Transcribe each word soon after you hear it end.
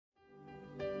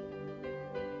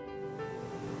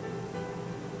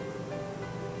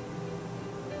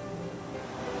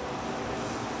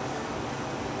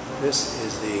This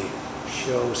is the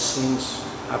show Scenes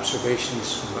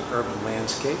Observations from an Urban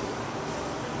Landscape,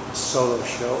 a solo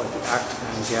show at the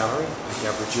Octagon Gallery by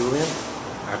Deborah Julian.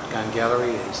 Octagon Gallery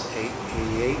is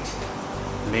 888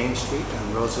 Main Street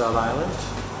on Roosevelt Island,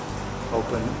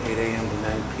 open 8 a.m. to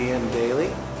 9 p.m.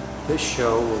 daily. This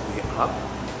show will be up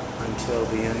until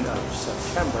the end of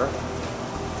September,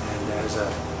 and as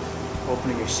an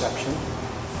opening reception,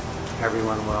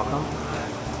 everyone welcome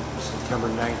on September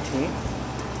 19th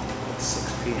at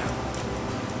 6 p.m.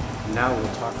 Now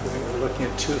we're looking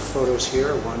at two photos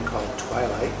here, one called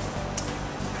Twilight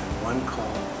and one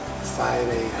called 5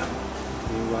 a.m.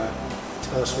 Can you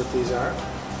tell us what these are? I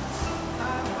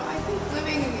think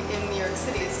living in New York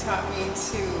City has taught me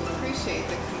to appreciate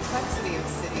the complexity of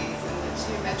cities and the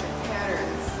geometric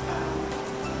patterns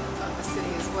of the city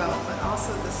as well, but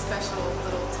also the special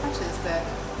little touches that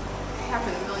happen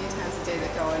a million times a day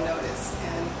that go unnoticed.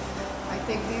 And I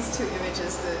think these two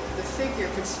images, the figures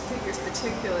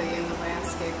particularly in the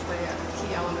landscape, play a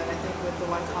key element. I think with the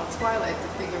one called Twilight,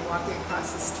 the figure walking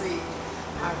across the street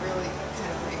really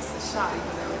kind of makes the shot,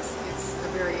 even though it's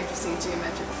a very interesting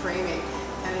geometric framing.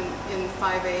 And in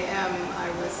 5 a.m. I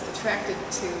was attracted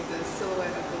to the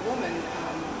silhouette of the woman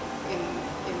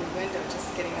in the window,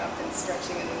 just getting up and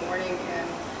stretching in the morning.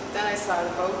 And then I saw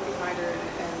the boat behind her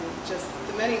and just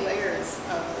the many layers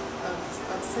of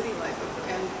city life.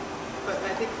 But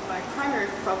I think my primary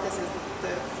focus is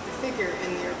the figure in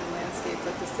the urban landscape,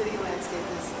 but the city landscape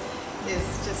is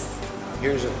just...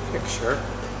 Here's a picture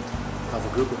of a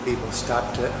group of people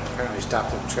apparently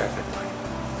stopped at a traffic light.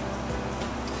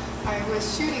 I was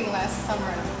shooting last summer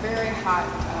on a very hot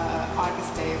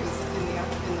August day. It was in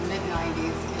the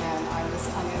mid-90s, and I was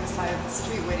on the other side of the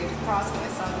street waiting to cross when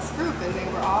I saw this group, and they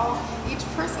were each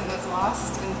person was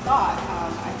lost in thought.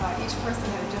 I thought each person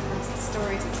had a different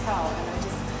story to tell, and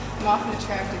I'm often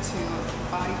attracted to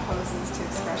body poses, to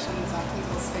expressions on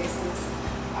people's faces.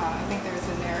 I think there's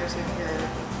a narrative here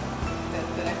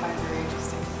that I find very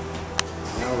interesting.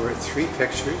 Now we're at three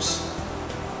pictures.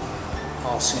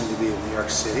 All seem to be in New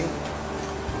York City.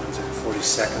 One's at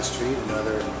 42nd Street,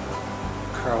 another in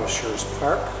Carl Schurz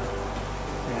Park,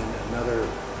 and another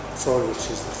photo which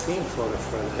is the theme photo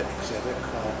for the exhibit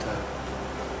called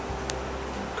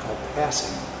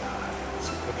Passing. It's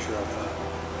a picture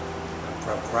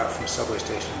from subway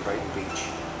station in Brighton Beach.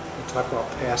 We'll talk about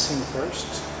Passing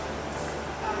first.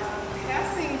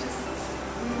 Passing,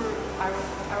 I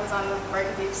was on the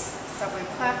Brighton Beach subway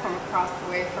platform across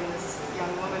the way from this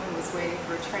young woman who was waiting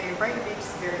for a train. Brighton Beach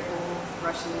is a very old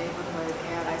Russian neighborhood,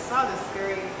 and I saw this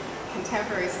very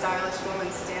contemporary, stylish woman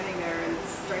standing there in a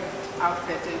striped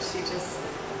outfit, and she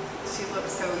looked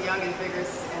so young and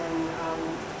vigorous and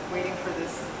waiting for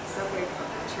this subway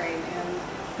train. And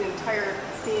the entire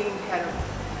scene had a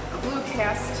blue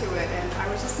cast to it, and I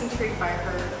was just intrigued by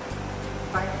her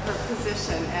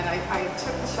position, and I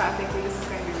took the shot thinking this is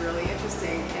going to be really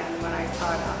interesting, and when I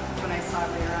saw it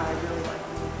later on, I really liked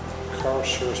it. Carl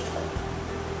Schurz Park.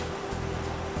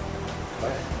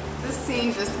 What? This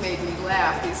scene just made me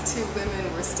laugh. These two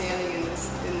women were standing in this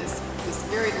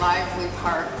very lively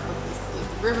park with this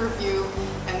river view,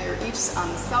 and they were each on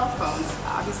the cell phones,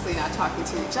 obviously not talking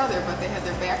to each other, but they had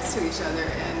their backs to each other,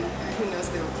 and who knows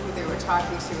who they were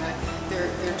talking to. Their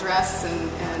dress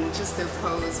and just their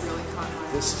pose really caught my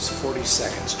eye. This is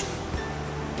 42nd Street.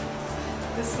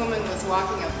 This woman was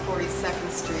walking up 42nd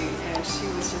Street, and she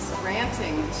was just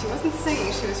ranting. She wasn't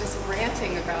singing, she was just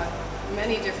ranting about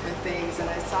many different things, and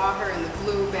I saw her in the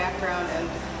blue background and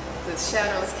the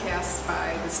shadows cast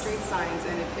by the street signs,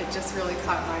 and it just really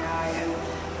caught my eye. And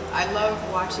I love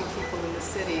watching people in the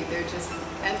city. They're just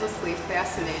endlessly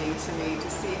fascinating to me to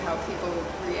see how people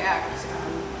react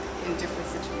in different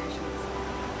situations.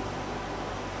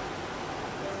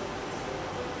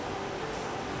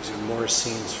 These are more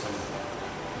scenes from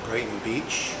Brighton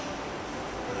Beach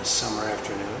on a summer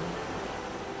afternoon.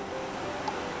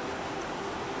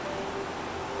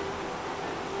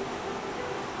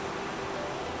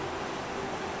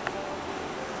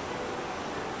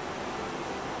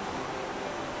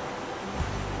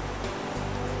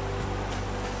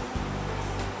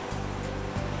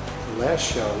 The last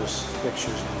show's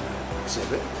pictures in the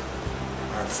exhibit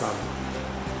are from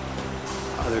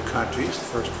other countries,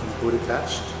 first from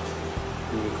Budapest.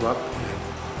 We would go up and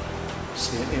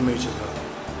see an image of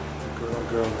a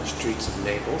girl in the streets of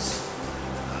Naples,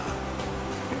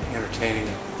 entertaining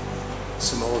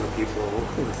some older people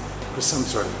with some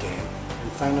sort of game.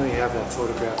 And finally we have a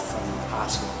photograph from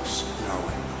Oslo,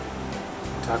 Norway.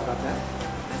 Talk about that?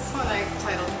 This one I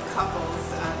titled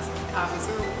Couples.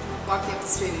 Obviously, we were walking up the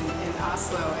street in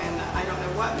Oslo, and I don't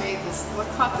know what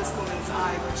caught this woman's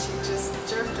eye, but she just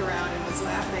jerked around and was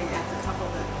laughing at the couple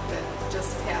that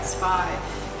just passed by.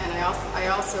 And I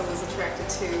also was attracted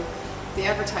to the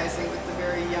advertising with the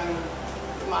very young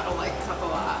model-like couple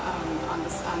on the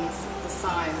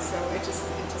sign. So it just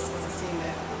was a scene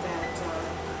that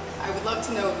I would love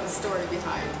to know the story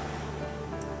behind.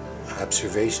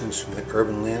 Observations from the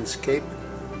urban landscape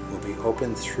will be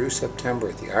open through September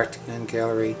at the Octagon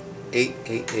Gallery,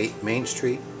 888 Main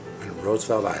Street on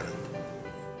Roosevelt Island.